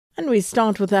And we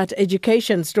start with that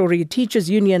education story. Teachers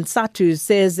Union SATU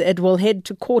says it will head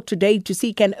to court today to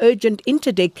seek an urgent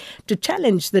interdict to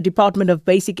challenge the Department of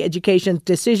Basic Education's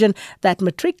decision that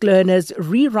matric learners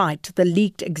rewrite the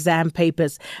leaked exam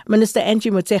papers. Minister Angie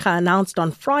Motshekga announced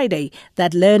on Friday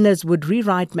that learners would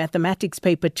rewrite Mathematics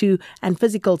Paper 2 and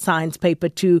Physical Science Paper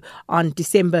 2 on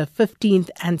December 15th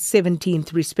and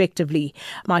 17th, respectively.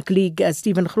 My colleague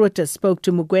Stephen Groote spoke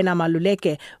to Mogoena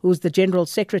Maluleke, who's the General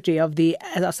Secretary of the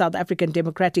South African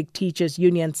Democratic Teachers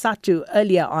Union SATU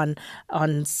earlier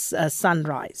on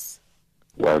Sunrise.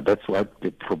 Well, that's what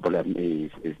the problem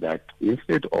is that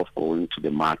instead of going to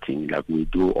the marking like we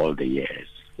do all the years,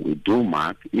 we do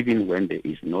mark even when there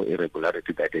is no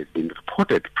irregularity that has been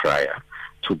reported prior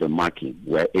to the marking.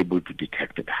 We're able to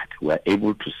detect that. We're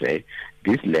able to say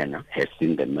this learner has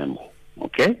seen the memo.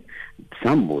 Okay?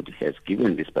 Somebody has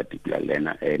given this particular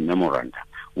learner a memorandum.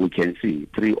 We can see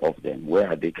 3 of them. Where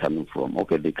are they coming from?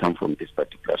 Okay, they come from this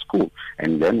particular school.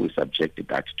 And then we subject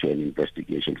that to an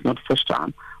investigation. It's not first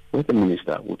time where the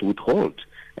minister would withhold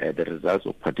the results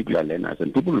of particular learners.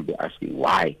 And people will be asking,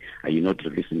 why are you not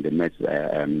releasing the maths,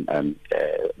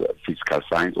 physical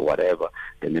science or whatever?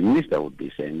 Then the minister would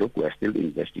be saying, look, we're still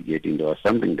investigating. There was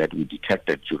something that we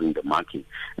detected during the marking.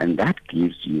 And that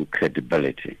gives you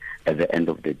credibility at the end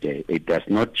of the day. It does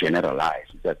not generalize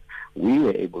that we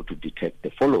were able to detect the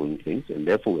following things, and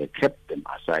therefore we kept them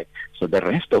aside. So the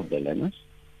rest of the learners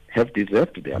have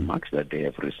deserved their marks that they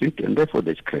have received, and therefore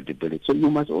there's credibility. So you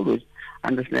must always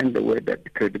understand the way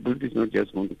that credibility is not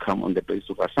just going to come on the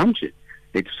basis of assumption.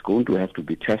 It's going to have to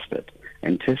be tested.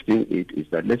 And testing it is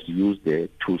that let's use the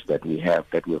tools that we have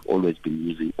always been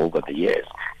using over the years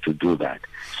to do that.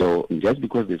 So just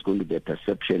because there's going to be a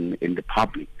perception in the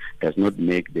public does not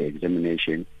make the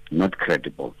examination not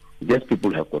credible. Yes,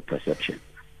 people have got perception,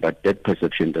 but that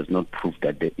perception does not prove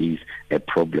that there is a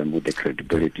problem with the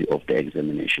credibility of the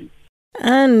examination.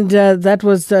 And that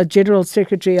was General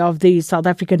Secretary of the South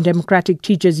African Democratic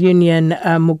Teachers Union,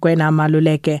 Mogoena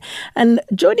Maluleke. And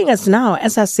joining us now,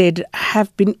 as I said,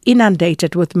 have been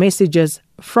inundated with messages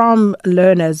from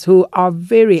learners who are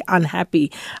very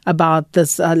unhappy about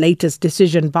this latest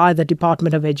decision by the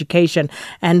Department of Education.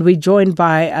 And we're joined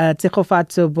by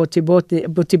Tsegofatso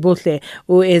Botibotle,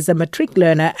 who is a matric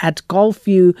learner at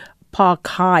Gulfview Park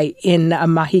High in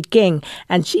Mahikeng,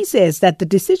 and she says that the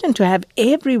decision to have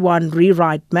everyone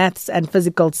rewrite maths and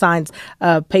physical science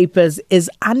papers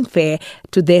is unfair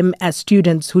to them as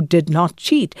students who did not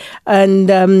cheat. And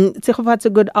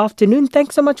Tsegofatso, good afternoon.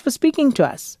 Thanks so much for speaking to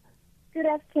us. Good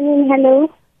afternoon.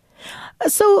 Hello.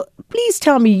 So please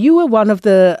tell me, you were one of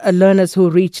the learners who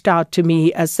reached out to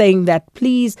me saying that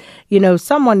please,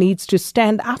 someone needs to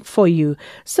stand up for you.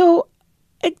 So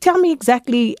tell me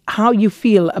exactly how you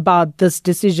feel about this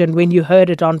decision when you heard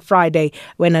it on Friday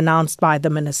when announced by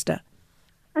the minister.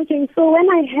 Okay, so when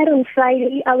I heard on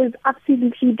Friday, I was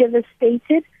absolutely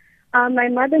devastated. My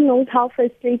mother knows how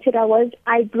frustrated I was.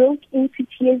 I broke into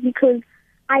tears because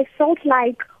I felt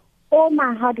like all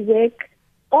my hard work,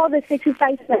 all the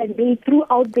sacrifices I made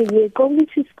throughout the year, going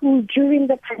to school during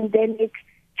the pandemic,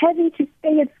 having to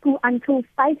stay at school until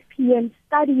 5 p.m.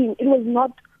 studying, it was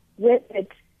not worth it.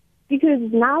 Because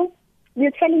now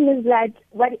they're telling us that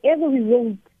whatever we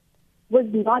wrote was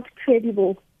not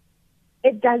credible.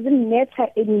 It doesn't matter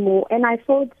anymore. And I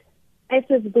thought as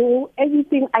though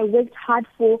everything I worked hard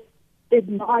for did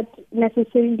not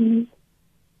necessarily,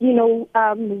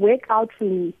 work out for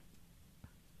me.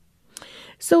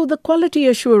 So the quality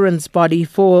assurance body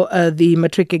for the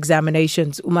matric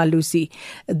examinations, Umalusi,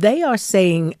 they are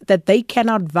saying that they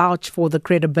cannot vouch for the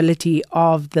credibility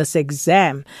of this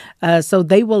exam. So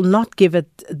they will not give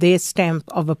it their stamp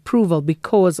of approval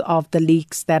because of the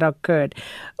leaks that occurred.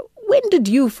 When did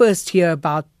you first hear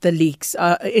about the leaks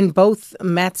in both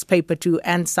Maths Paper 2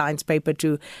 and Science Paper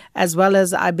 2, as well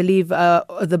as, I believe,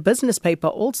 the business paper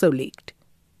also leaked?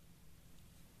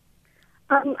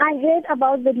 I heard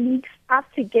about the leaks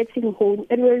after getting home.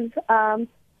 It was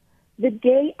the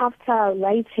day after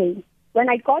writing. When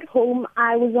I got home,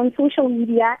 I was on social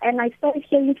media and I started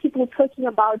hearing people talking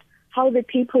about how the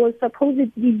paper was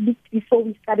supposedly leaked before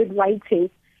we started writing.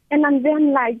 And I'm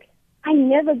then like, I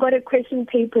never got a question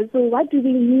paper, so what do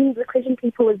they mean the question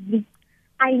paper was leaked?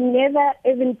 I never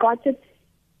even got it.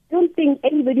 I don't think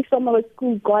anybody from our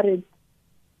school got it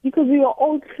because we were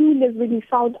all clueless when we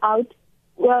found out.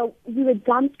 Well, we were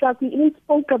dumbstruck. We even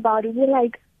spoke about it. We were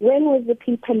like, when was the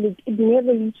paper leaked? It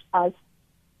never reached us.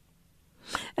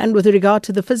 And with regard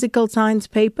to the physical science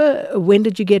paper, when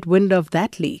did you get wind of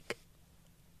that leak?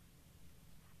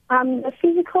 The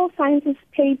physical sciences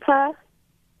paper,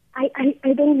 I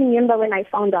don't remember when I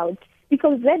found out.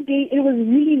 because that day it was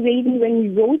really raining when we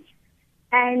wrote,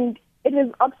 and it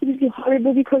was absolutely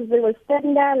horrible because there was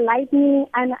thunder, lightning,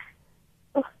 and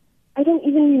I don't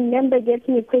even remember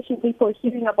getting a question paper or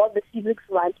hearing about the civics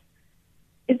one.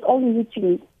 It's all new to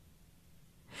me.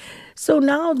 So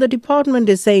now the department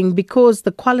is saying because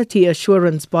the quality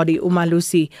assurance body,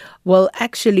 Umalusi, will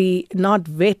actually not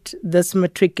vet this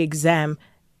matric exam,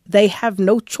 they have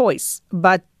no choice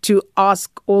but to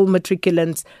ask all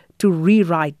matriculants to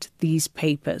rewrite these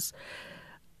papers.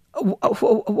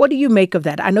 What do you make of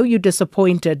that? I know you're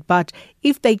disappointed, but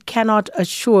if they cannot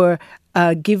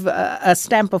give a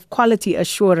stamp of quality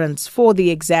assurance for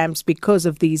the exams because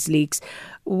of these leaks,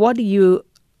 what do you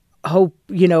hope,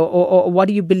 or what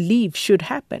do you believe should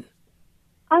happen?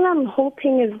 All I'm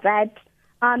hoping is that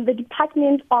the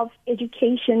Department of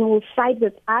Education will side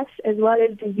with us as well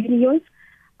as the unions.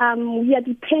 We are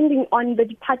depending on the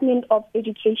Department of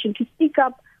Education to speak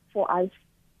up for us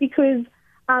because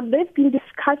they've been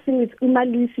discussing with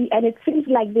Umalusi and it seems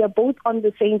like they're both on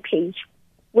the same page.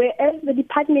 Whereas the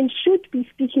department should be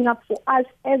speaking up for us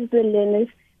as the learners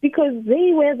because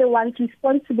they were the ones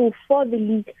responsible for the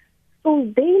leak. So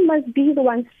they must be the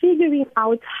ones figuring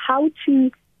out how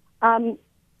to,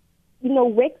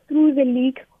 work through the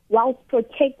leak while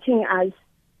protecting us.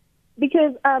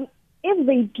 Because if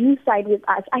they do side with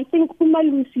us, I think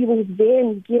Umalusi will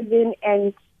then give in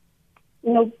and,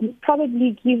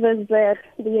 probably give us their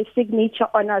signature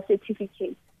on our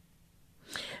certificate.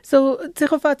 So,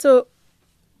 Tsegofatso,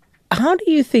 how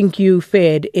do you think you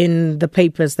fared in the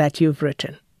papers that you've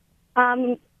written?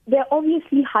 They're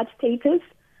obviously hard papers.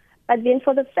 But then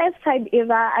for the first time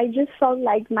ever, I just felt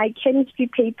like my chemistry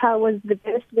paper was the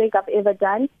best work I've ever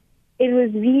done. It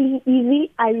was really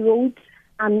easy. I wrote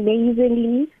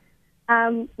amazingly.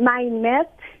 My math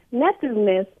is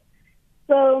math.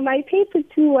 So my paper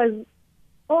 2 was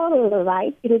all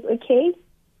right. It was okay.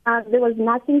 There was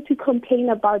nothing to complain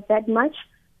about that much.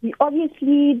 We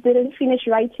obviously didn't finish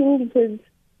writing because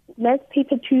math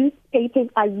paper 2 papers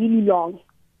are really long.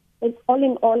 But all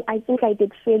in all, I think I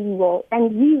did fairly well.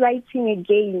 And rewriting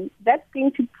again, that's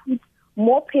going to put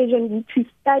more pressure on you to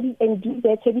study and do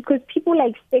better because people are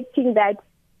expecting that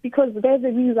because there's a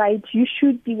rewrite, you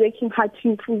should be working hard to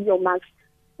improve your marks.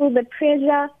 So the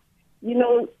pressure,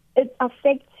 it's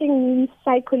affecting me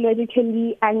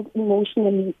psychologically and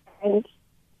emotionally. And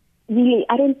really,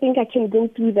 I don't think I can go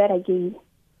through that again.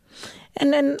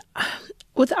 And then,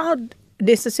 without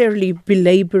necessarily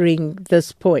belaboring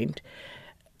this point,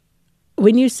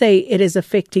 when you say it is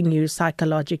affecting you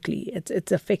psychologically,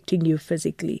 it's affecting you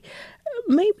physically,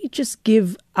 maybe just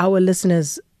give our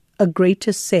listeners a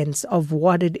greater sense of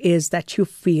what it is that you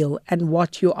feel and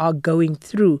what you are going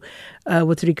through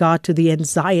with regard to the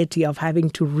anxiety of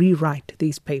having to rewrite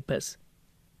these papers.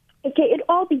 Okay, it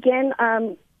all began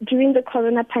during the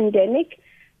corona pandemic.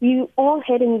 We all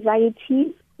had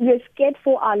anxiety. We were scared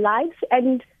for our lives.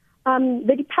 And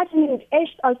the department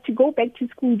urged us to go back to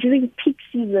school during peak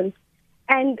season.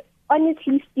 And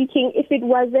honestly speaking, if it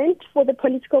wasn't for the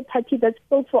political party that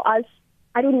spoke for us,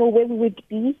 I don't know where we would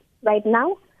be right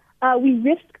now. We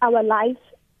risked our lives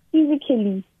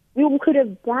physically. We could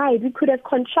have died. We could have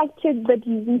contracted the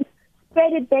disease,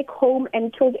 spread it back home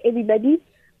and killed everybody,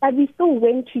 but we still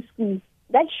went to school.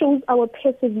 That shows our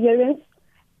perseverance.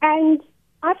 And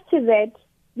after that,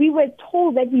 we were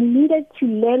told that we needed to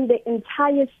learn the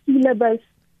entire syllabus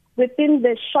within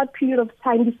the short period of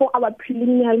time before our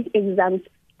preliminary exams.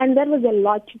 And that was a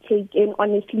lot to take in,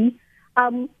 honestly.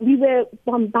 We were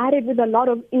bombarded with a lot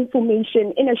of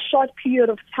information in a short period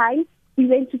of time. We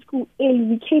went to school early.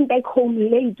 We came back home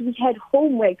late. We had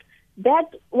homework.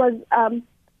 That was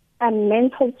a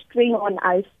mental strain on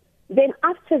us. Then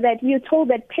after that, we were told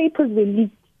that papers were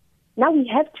leaked. Now we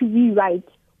have to rewrite.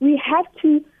 We have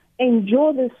to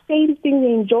endure the same thing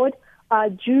we endured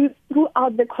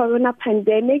throughout the corona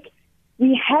pandemic.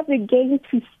 We have again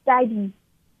to study.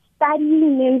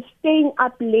 Studying means staying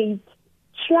up late,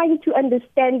 trying to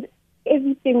understand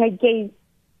everything again.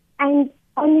 And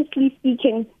honestly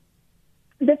speaking,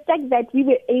 the fact that we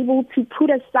were able to put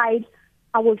aside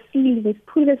our feelings,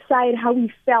 put aside how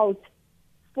we felt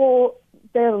for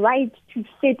the right to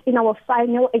sit in our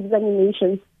final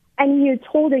examinations. And we are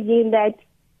told again that,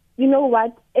 you know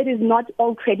what, it is not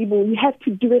all credible. You have to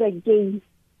do it again.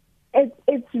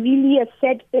 It's really a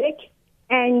setback,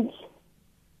 and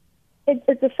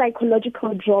it's a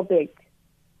psychological drawback.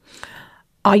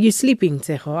 Are you sleeping,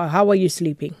 Tseho? How are you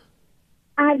sleeping?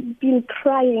 I've been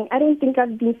crying. I don't think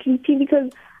I've been sleeping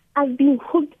because I've been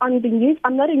hooked on the news.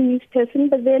 I'm not a news person,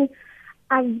 but then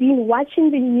I've been watching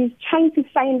the news, trying to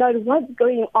find out what's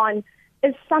going on.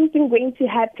 is something going to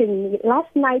happen?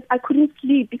 Last night I couldn't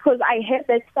sleep because I heard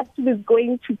that Satu was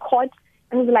going to court,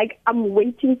 and was like, I'm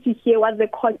waiting to hear what the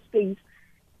court says.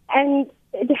 And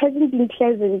it hasn't been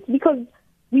pleasant because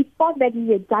we thought that we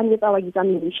were done with our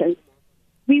examinations.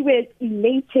 We were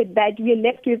elated that we were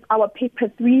left with our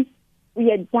paper 3.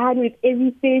 We are done with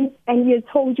everything, and we are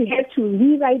told you have to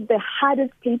rewrite the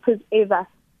hardest papers ever.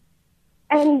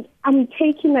 And I'm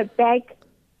taken aback,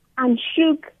 I'm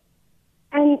shook,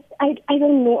 and I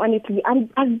don't know, honestly.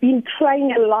 I've been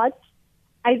crying a lot.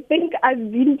 I think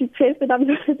I've been depressed, but I'm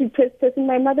not a depressed person.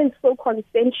 My mother is so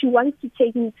concerned. She wants to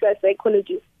take me to a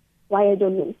psychologist. Why, I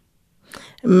don't know.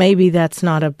 Maybe that's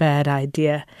not a bad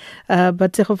idea.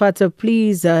 But Tsegofatso,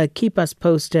 please keep us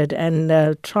posted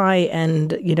and try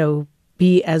and,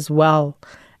 be as well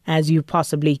as you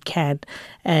possibly can.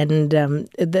 And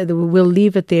we'll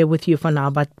leave it there with you for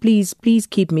now. But please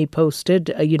keep me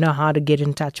posted. You know how to get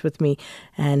in touch with me,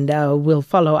 and we'll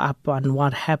follow up on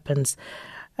what happens.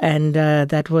 And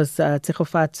that was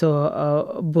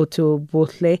Tsegofatso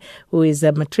Botu-Botle, who is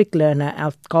a matric learner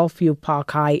at Gulfview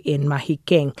Park High in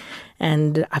Mahikeng.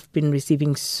 And I've been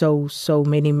receiving so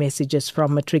many messages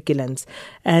from matriculants.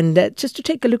 And just to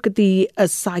take a look at the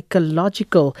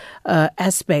psychological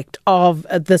aspect of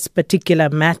this particular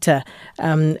matter,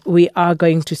 we are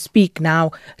going to speak now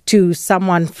to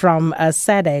someone from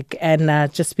SADC,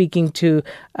 and just speaking to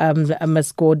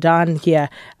Ms. Gordhan here,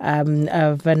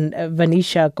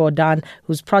 Vanisha Gordhan,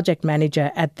 who's project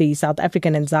manager at the South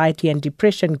African Anxiety and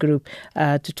Depression Group,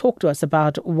 to talk to us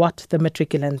about what the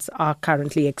matriculants are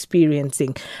currently experiencing.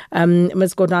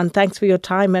 Ms. Gordhan, thanks for your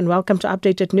time and welcome to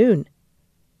Update at Noon.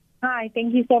 Hi,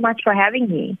 thank you so much for having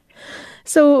me.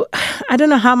 So, I don't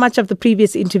know how much of the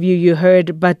previous interview you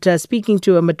heard, but speaking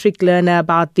to a matric learner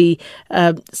about the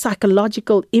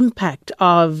psychological impact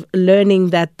of learning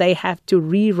that they have to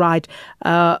rewrite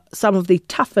some of the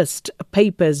toughest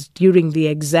papers during the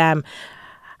exam.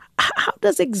 How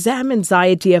does exam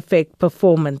anxiety affect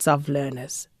performance of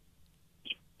learners?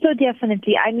 So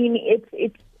definitely. I mean,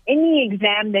 it's any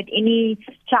exam that any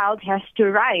child has to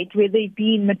write, whether it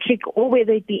be in matric or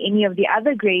whether it be any of the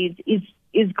other grades,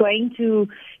 is going to,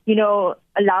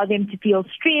 allow them to feel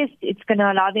stressed. It's going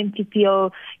to allow them to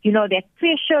feel, that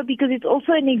pressure, because it's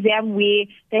also an exam where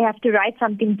they have to write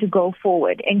something to go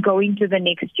forward and go into the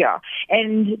next year.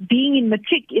 And being in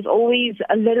matric is always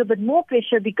a little bit more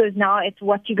pressure because now it's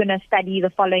what you're going to study the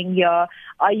following year.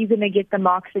 Are you going to get the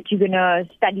marks that you're going to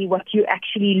study, what you're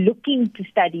actually looking to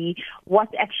study,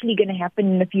 what's actually going to happen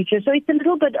in the future? So it's a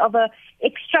little bit of a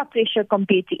extra pressure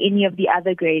compared to any of the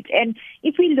other grades. And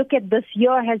if we look at this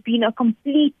year, has been a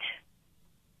complete,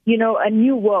 a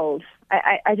new world.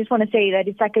 I just want to say that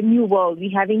it's like a new world.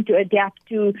 We're having to adapt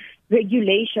to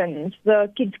regulations.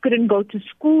 The kids couldn't go to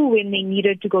school when they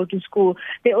needed to go to school.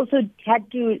 They also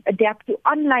had to adapt to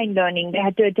online learning. They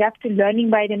had to adapt to learning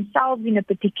by themselves in a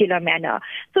particular manner.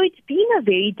 So it's been a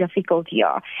very difficult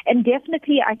year. And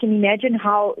definitely I can imagine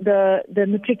how the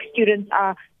matric students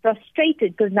are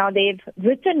frustrated because now they've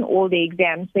written all the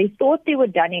exams. They thought they were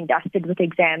done and dusted with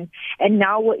exams. And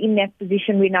now we're in that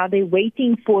position where now they're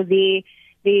waiting for their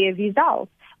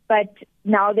results. But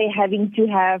now they're having to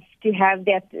have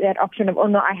that option of, oh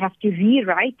no, I have to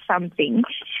rewrite something.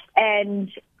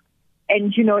 And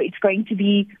it's going to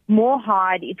be more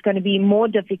hard, it's going to be more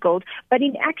difficult. But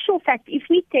in actual fact, if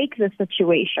we take the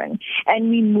situation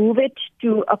and we move it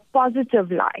to a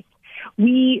positive light,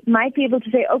 we might be able to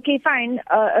say, okay, fine,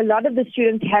 a lot of the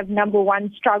students have, number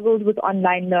one, struggled with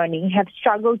online learning, have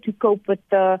struggled to cope with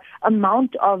the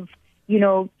amount of,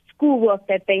 schoolwork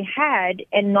that they had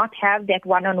and not have that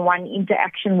one-on-one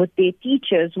interaction with their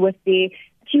teachers, with their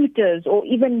tutors, or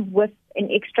even with an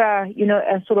extra,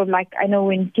 sort of like, I know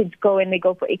when kids go and they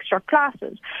go for extra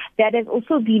classes, that has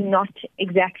also been not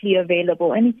exactly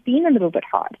available, and it's been a little bit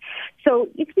hard. So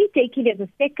if we take it as a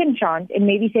second chance and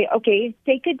maybe say, okay,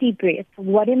 take a deep breath.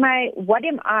 What am I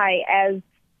as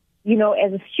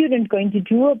a student going to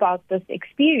do about this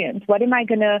experience? What am I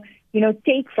going to,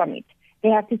 take from it? They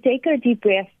have to take a deep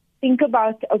breath. Think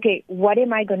about, okay, what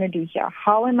am I going to do here?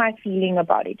 How am I feeling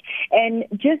about it? And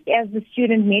just as the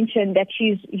student mentioned that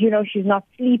she's not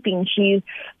sleeping, she's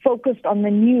focused on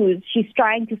the news, she's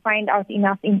trying to find out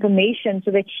enough information so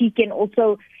that she can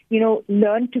also,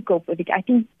 learn to cope with it. I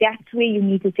think that's where you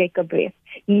need to take a breath.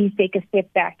 You need to take a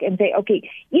step back and say, okay,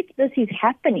 if this is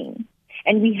happening,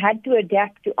 and we had to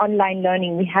adapt to online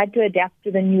learning, we had to adapt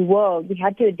to the new world, we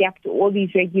had to adapt to all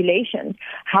these regulations,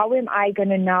 how am I going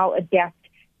to now adapt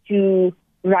to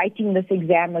writing this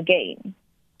exam again?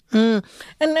 And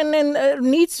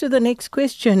leads to the next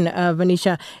question,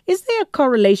 Vanisha. Is there a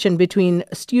correlation between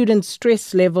student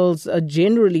stress levels,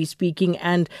 generally speaking,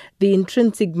 and the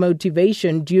intrinsic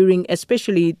motivation during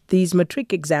especially these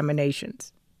matric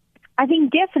examinations? I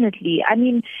think definitely. I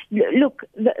mean, look,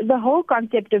 the whole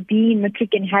concept of being in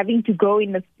matric and having to go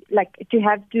in the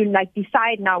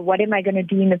decide now what am I going to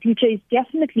do in the future is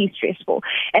definitely stressful.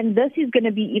 And this is going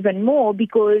to be even more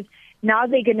because now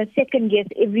they're going to second guess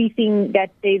everything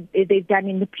that they've done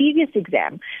in the previous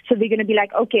exam. So they're going to be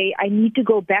like, okay, I need to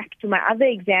go back to my other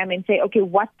exam and say, okay,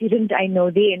 what didn't I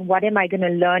know there and what am I going to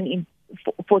learn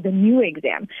for the new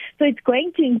exam? So it's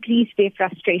going to increase their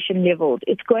frustration levels.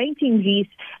 It's going to increase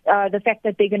the fact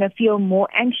that they're going to feel more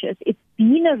anxious. It's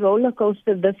been a roller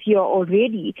coaster this year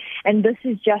already, and this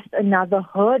is just another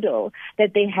hurdle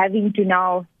that they're having to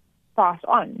now pass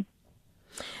on.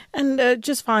 And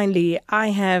just finally, I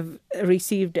have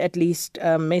received at least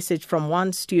a message from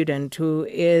one student who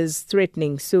is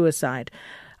threatening suicide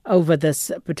over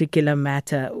this particular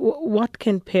matter. What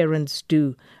can parents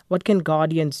do? What can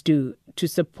guardians do to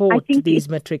support these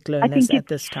matric learners at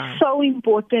this time? It's so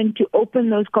important to open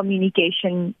those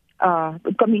communication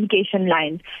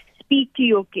lines. Speak to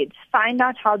your kids. Find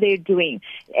out how they're doing.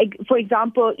 For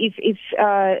example, if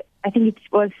I think it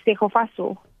was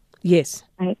Segofaso. Yes.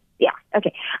 Right? Yeah,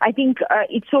 okay. I think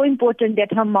it's so important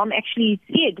that her mom actually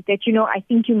said that, I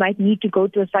think you might need to go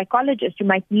to a psychologist. You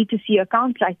might need to see a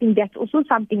counselor. I think that's also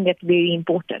something that's very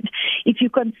important. If you're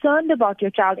concerned about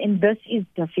your child, and this is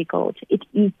difficult, it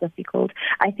is difficult.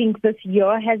 I think this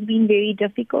year has been very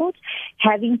difficult,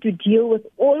 having to deal with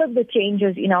all of the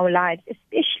changes in our lives,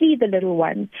 especially the little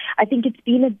ones. I think it's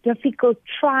been a difficult,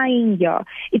 trying year.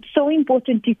 It's so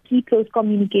important to keep those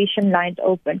communication lines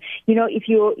open. If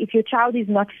your child is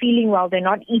not feeling well, they're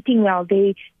not eating well,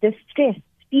 they're stressed,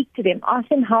 speak to them, ask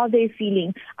them how they're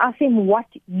feeling, ask them what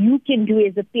you can do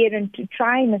as a parent to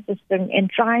try and assist them and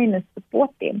try and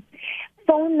support them.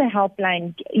 Phone the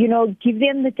helpline, give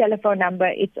them the telephone number.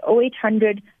 It's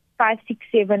 0800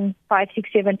 567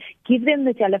 567. Give them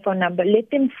the telephone number.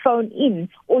 Let them phone in,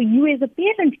 or you as a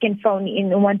parent can phone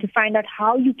in and want to find out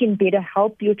how you can better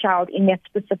help your child in that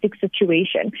specific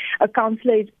situation. A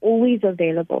counselor is always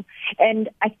available. And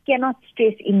I cannot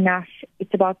stress enough,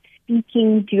 it's about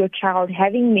speaking to your child,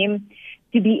 having them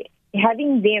be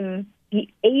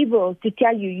able to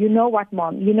tell you, you know what,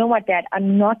 Mom, you know what, Dad,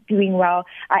 I'm not doing well.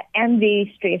 I am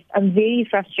very stressed. I'm very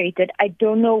frustrated. I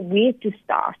don't know where to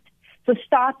start. So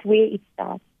start where it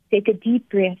starts. Take a deep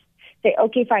breath. Say,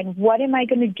 okay, fine, what am I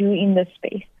going to do in this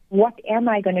space? What am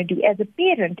I going to do? As a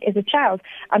parent, as a child,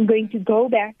 I'm going to go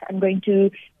back. I'm going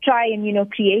to try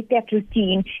and, create that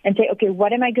routine and say, okay,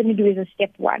 what am I going to do as a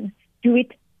step one? Do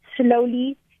it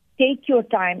slowly. Take your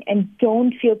time and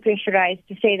don't feel pressurized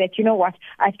to say that, what,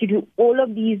 I have to do all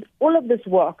of this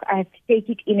work. I have to take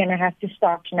it in and I have to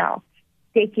start now.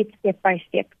 Take it step by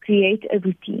step. Create a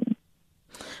routine.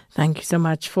 Thank you so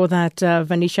much for that,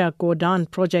 Vanisha Gordhan,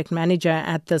 Project Manager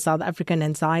at the South African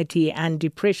Anxiety and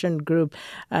Depression Group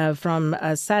from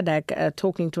SADC,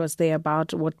 talking to us there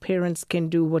about what parents can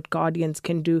do, what guardians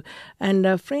can do,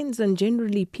 and friends and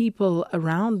generally people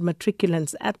around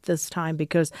matriculants at this time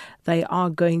because they are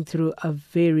going through a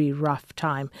very rough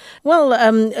time. Well,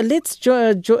 let's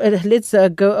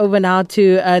go over now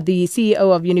to the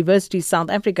CEO of University South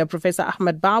Africa, Professor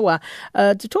Ahmed Bawa,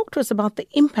 to talk to us about the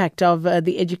impact of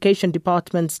the Education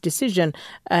Department's decision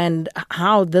and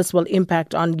how this will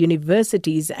impact on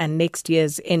universities and next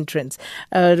year's entrance.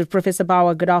 Professor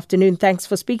Bawa, good afternoon. Thanks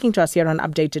for speaking to us here on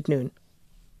Update at Noon.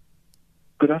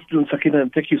 Good afternoon, Sakina,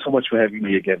 and thank you so much for having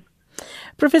me again.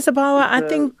 Professor Bawa, I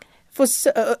think,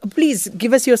 please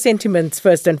give us your sentiments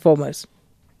first and foremost.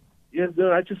 Yes,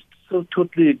 I just so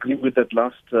totally agree with that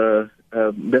last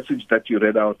message that you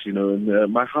read out.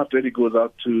 My heart really goes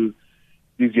out to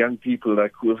these young people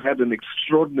who have had an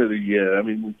extraordinary year. I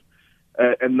mean,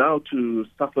 and now to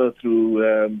suffer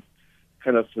through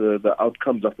the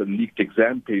outcomes of the leaked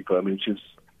exam paper. I mean,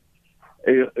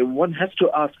 one has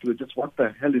to ask just what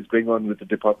the hell is going on with the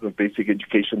Department of Basic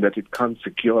Education that it can't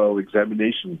secure our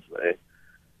examinations.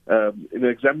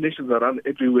 Examinations are run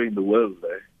everywhere in the world.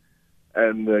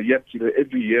 And yet,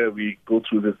 every year we go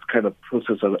through this kind of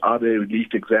process of are there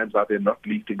leaked exams, are there not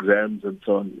leaked exams, and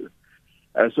so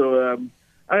on.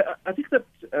 I think that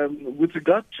with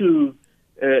regard to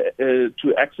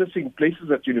accessing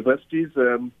places at universities,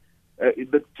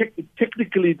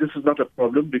 technically this is not a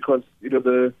problem because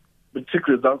the matric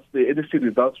results, the NSC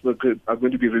results are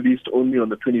going to be released only on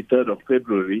the 23rd of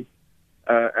February,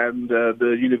 and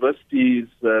the universities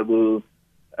will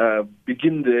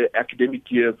begin their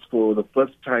academic years for the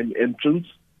first time entrance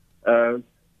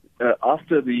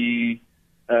after in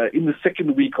the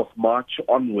second week of March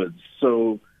onwards.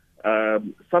 So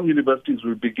some universities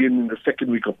will begin in the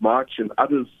second week of March, and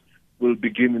others will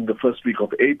begin in the first week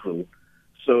of April.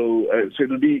 So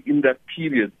it'll be in that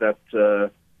period that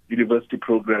university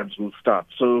programs will start.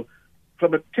 So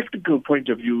from a technical point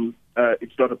of view,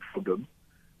 it's not a problem.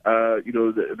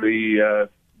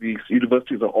 These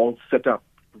universities are all set up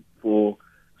for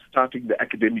starting the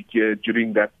academic year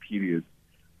during that period.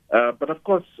 But of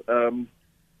course,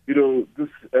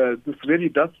 this really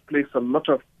does place a lot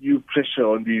of new pressure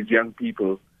on these young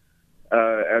people.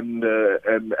 And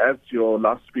as your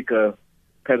last speaker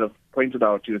kind of pointed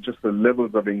out, just the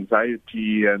levels of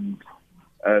anxiety and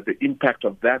the impact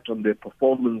of that on their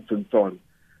performance and so on.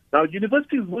 Now,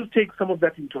 universities will take some of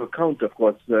that into account, of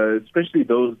course, especially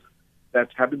those that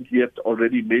haven't yet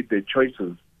already made their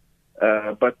choices.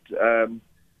 But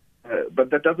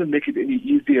that doesn't make it any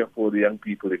easier for the young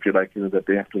people, if you like, that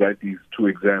they have to write these 2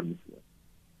 exams.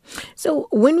 So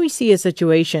when we see a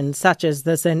situation such as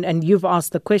this, and you've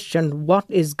asked the question, what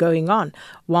is going on?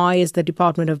 Why is the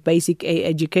Department of Basic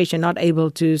Education not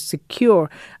able to secure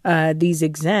these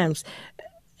exams?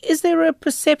 Is there a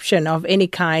perception of any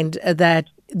kind that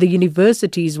the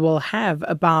universities will have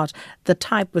about the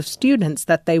type of students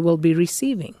that they will be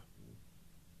receiving?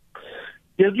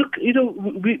 Yeah, look,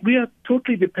 we are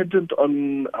totally dependent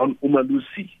on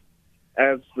Umalusi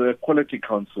as the Quality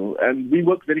Council, and we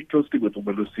work very closely with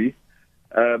Umalusi.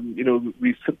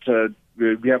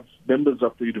 We have members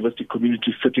of the university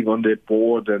community sitting on their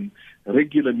board, and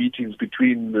regular meetings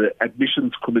between the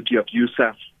admissions committee of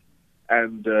USAF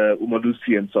and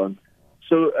Umalusi and so on.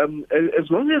 So as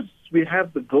long as we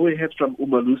have the go-ahead from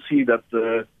Umalusi that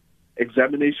the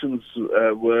examinations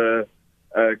were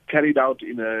carried out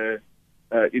in a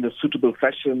suitable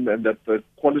fashion and that the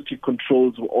quality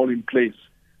controls were all in place,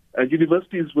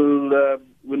 universities will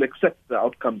accept the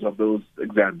outcomes of those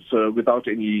exams without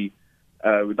any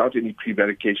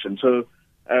prevarication. So,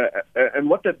 and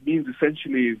what that means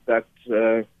essentially is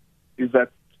that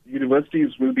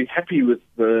universities will be happy with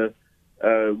the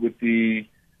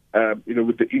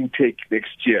intake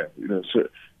next year. So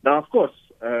now, of course,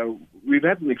 we've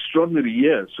had an extraordinary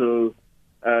year, so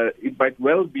it might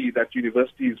well be that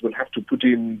universities will have to put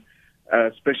in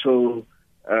special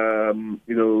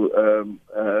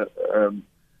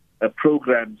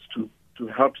programs to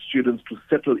help students to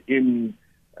settle in,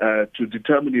 to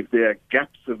determine if there are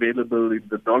gaps available in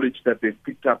the knowledge that they've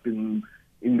picked up in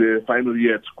the final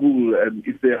year at school, and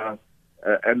if there are,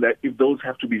 and if those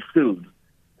have to be filled.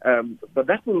 But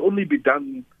that will only be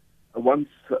done once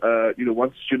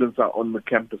students are on the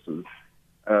campuses,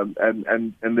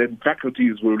 and then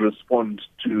faculties will respond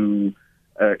to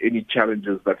any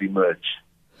challenges that emerge.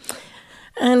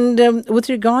 And with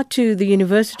regard to the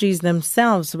universities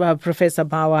themselves, Professor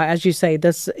Bawa, as you say,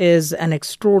 this is an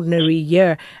extraordinary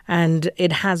year, and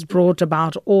it has brought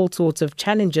about all sorts of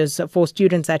challenges for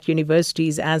students at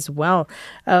universities as well.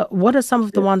 What are some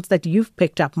of the ones that you've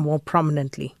picked up more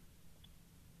prominently?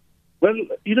 Well,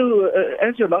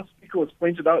 as your last speaker was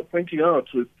pointing out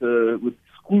with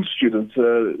school students,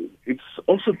 it's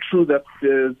also true that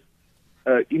there's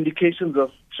indications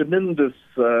of tremendous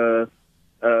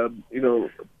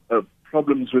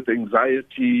problems with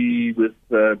anxiety, with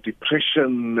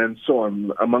depression, and so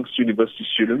on amongst university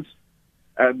students.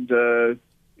 And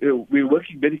we're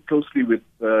working very closely with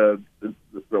the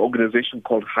organization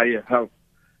called Higher Health,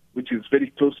 which is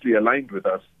very closely aligned with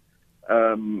us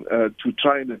to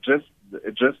try and address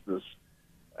this.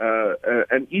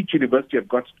 And each university, of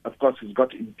course, has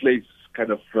got in place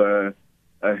kind of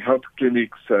health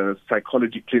clinics,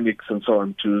 psychology clinics, and so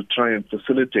on to try and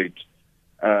facilitate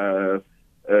an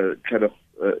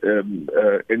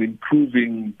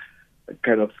improving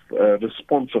kind of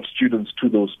response of students to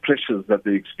those pressures that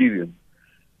they experience.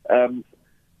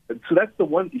 So that's the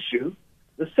one issue.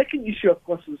 The second issue, of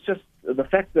course, is just the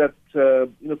fact that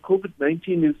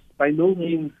COVID-19 is by no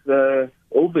means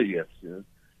over yet.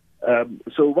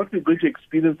 So what we're going to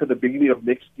experience at the beginning of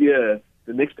next year,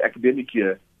 the next academic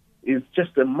year, is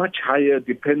just a much higher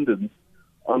dependence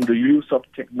on the use of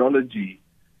technology,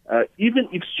 even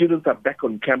if students are back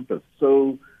on campus.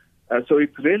 So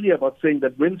it's really about saying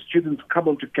that when students come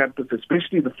onto campus,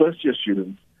 especially the first-year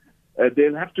students,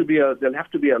 there'll have to be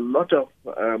a lot of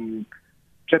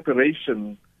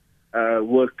preparation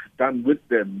work done with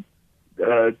them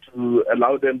to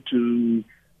allow them to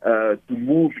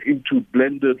move into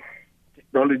blended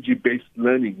technology-based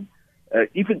learning,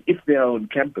 even if they are on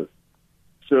campus.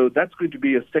 So that's going to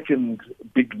be a second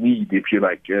big need, if you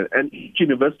like. And each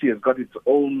university has got its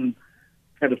own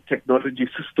kind of technology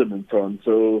system and so on.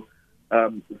 So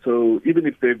So even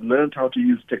if they've learned how to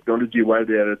use technology while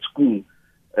they are at school,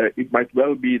 it might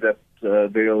well be that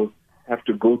they'll have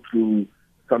to go through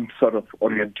some sort of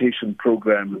orientation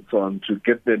program and so on to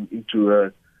get them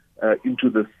into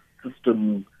the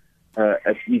system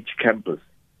at each campus.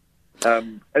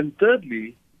 And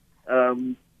thirdly,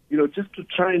 just to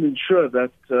try and ensure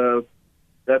that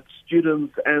that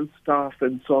students and staff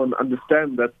and so on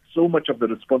understand that so much of the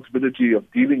responsibility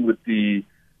of dealing with the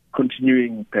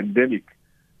continuing pandemic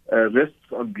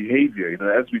rests on behavior.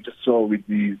 As we just saw with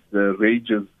these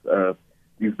rages,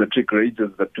 these matric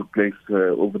rages that took place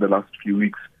over the last few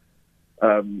weeks.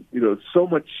 So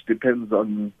much depends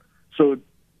on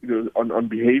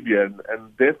behavior,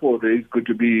 and therefore there is going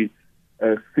to be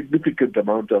a significant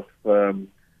amount of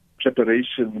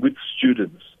preparation with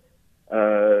students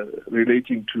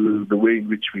relating to the way in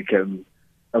which we can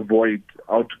avoid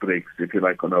outbreaks, if you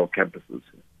like, on our campuses.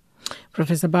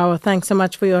 Professor Bauer, thanks so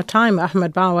much for your time.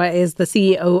 Ahmed Bauer is the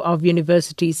CEO of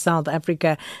Universities South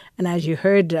Africa. And as you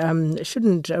heard,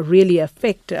 shouldn't really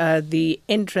affect the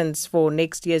entrance for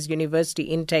next year's university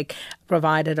intake,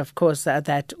 provided, of course,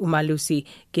 that Umalusi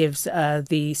gives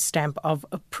the stamp of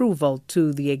approval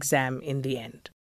to the exam in the end.